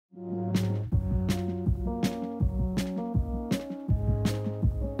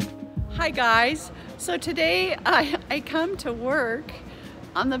Hi guys, so today I come to work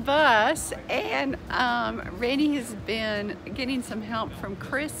on the bus, and Randy has been getting some help from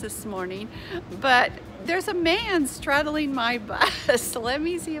Chris this morning, but there's a man straddling my bus. Let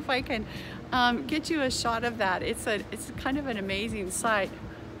me see if I can get you a shot of that. It's kind of an amazing sight.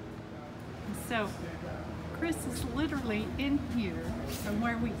 So Chris is literally in here from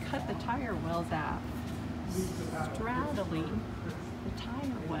where we cut the tire wells out, straddling the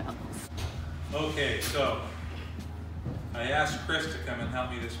tire wells. Okay, so I asked Chris to come and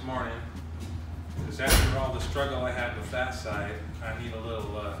help me this morning because after all the struggle I had with that side, I need a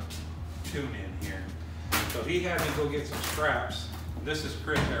little tune in here. So he had me go get some scraps. This is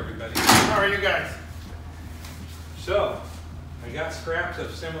Chris, everybody. How are you guys? So I got scraps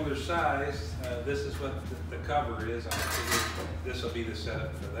of similar size. This is what the cover is. I figured this will be the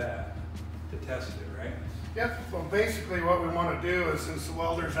setup for that to test it, right? Yep, well basically what we want to do is, since the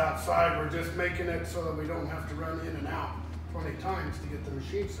welder's outside, we're just making it so that we don't have to run in and out 20 times to get the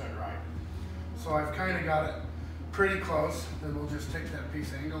machine set right. So I've kind of got it pretty close. Then we'll just take that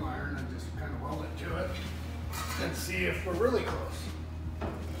piece of angle iron and just kind of weld it to it and see if we're really close.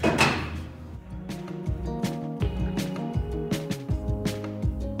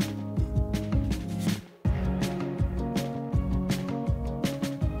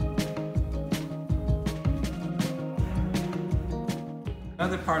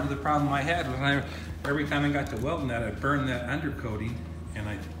 Another part of the problem I had was every time I got to welding that, I burned that undercoating, and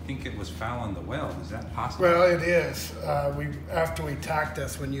I think it was fouling the weld. Is that possible? Well, it is. After we tack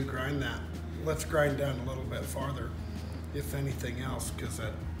this, when you grind that, let's grind down a little bit farther, if anything else, because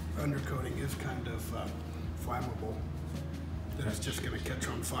that undercoating is kind of flammable. Then it's just going to catch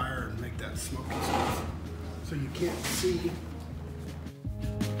on fire and make that smoky stuff. So you can't see.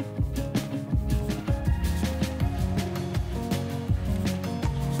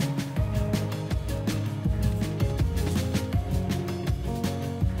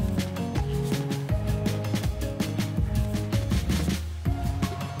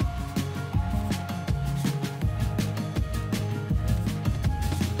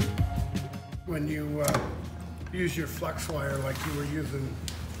 When you use your flex wire like you were using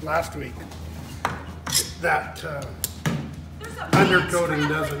last week, that undercoating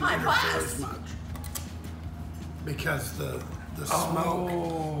doesn't interfere as much because the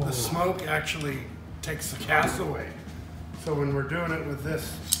smoke actually takes the gas away. So when we're doing it with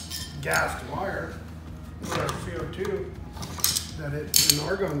this gassed wire, with our CO2, that it's an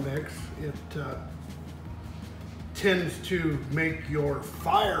argon mix, it tends to make your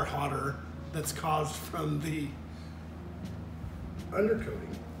fire hotter. That's caused from the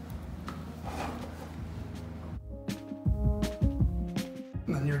undercoating.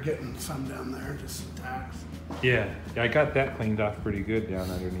 And then you're getting some down there, just some tacks. Yeah, I got that cleaned off pretty good down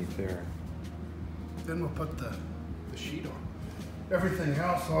underneath there. Then we'll put the sheet on. Everything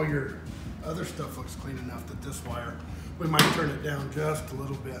else, all your other stuff looks clean enough that this wire, we might turn it down just a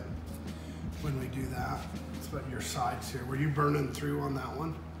little bit when we do that. But your sides here, were you burning through on that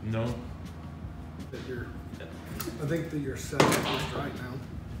one? No. I think that you're set up just right now.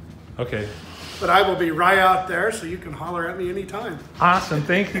 Okay. But I will be right out there, so you can holler at me anytime. Awesome.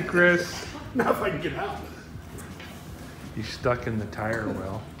 Thank you, Chris. Now if I can get out. You stuck in the tire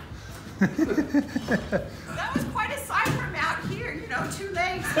well. That was quite a sight from out here, you know, 2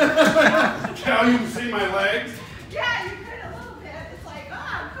 legs. Now you can see my legs. Yeah, you could a little bit. It's like,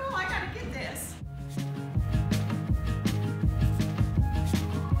 oh, cool, I gotta get this.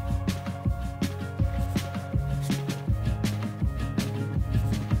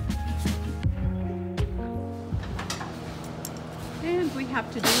 And we have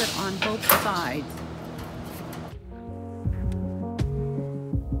to do it on both sides.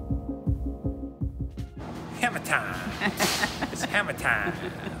 Hammer time. It's hammer time.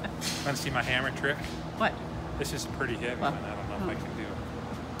 Want to see my hammer trick? What? This is a pretty heavy one. I don't know if I can do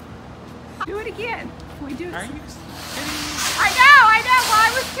it. Do it again. Can we do it? Are you kidding me? I know. Well, I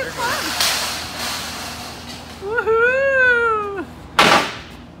was too close. Woohoo!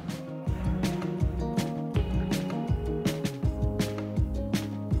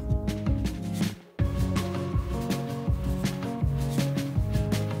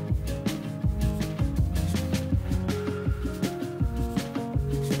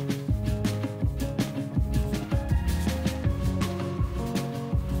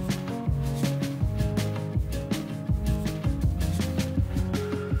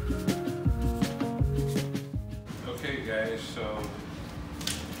 So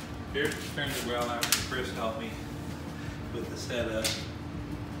here's the spindle well after Chris helped me with the setup.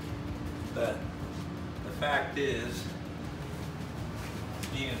 But the fact is,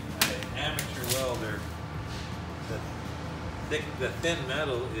 me and amateur welder, the thin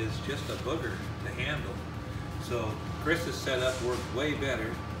metal is just a booger to handle. So Chris's setup worked way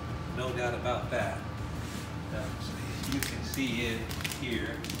better, no doubt about that. So you can see it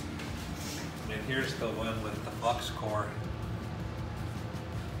here. And here's the one with the flux core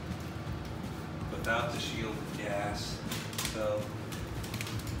without the shielded gas. So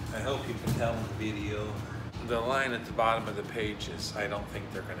I hope you can tell in the video. The line at the bottom of the pages, I don't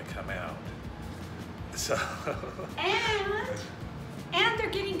think they're going to come out. So. And they're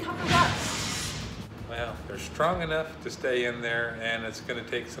getting covered up. Well, they're strong enough to stay in there, and it's going to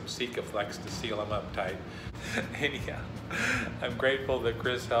take some Sikaflex to seal them up tight. Anyhow, I'm grateful that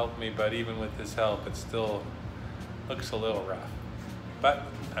Chris helped me, but even with his help, it still looks a little rough. But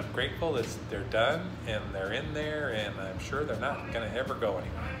I'm grateful that they're done, and they're in there, and I'm sure they're not going to ever go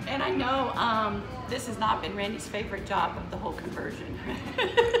anywhere. And I know this has not been Randy's favorite job of the whole conversion.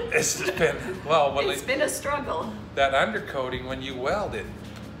 It's been, well, it's been a struggle. That undercoating, when you weld it,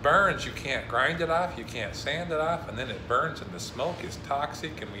 burns. You can't grind it off, you can't sand it off, and then it burns, and the smoke is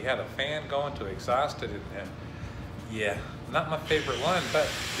toxic, and we had a fan going to exhaust it, and yeah, not my favorite one, but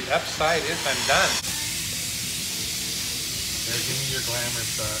the upside is I'm done. There, give me your glamour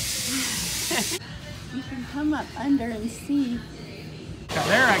shot. You can come up under and see.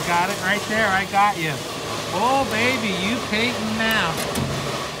 There, I got it, right there, I got you. Oh, baby, you painting now.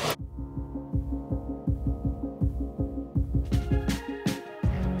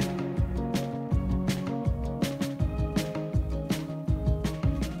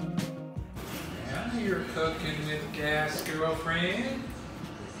 You're cooking with gas, girlfriend.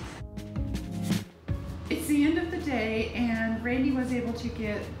 It's the end of the day, and Randy was able to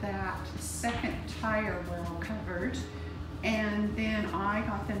get that second tire well covered, and then I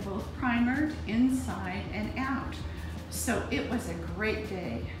got them both primered inside and out. So it was a great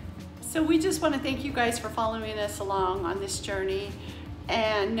day. So we just want to thank you guys for following us along on this journey,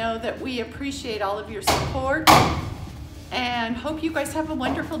 and know that we appreciate all of your support, and hope you guys have a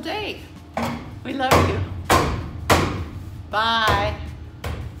wonderful day. We love you. Bye.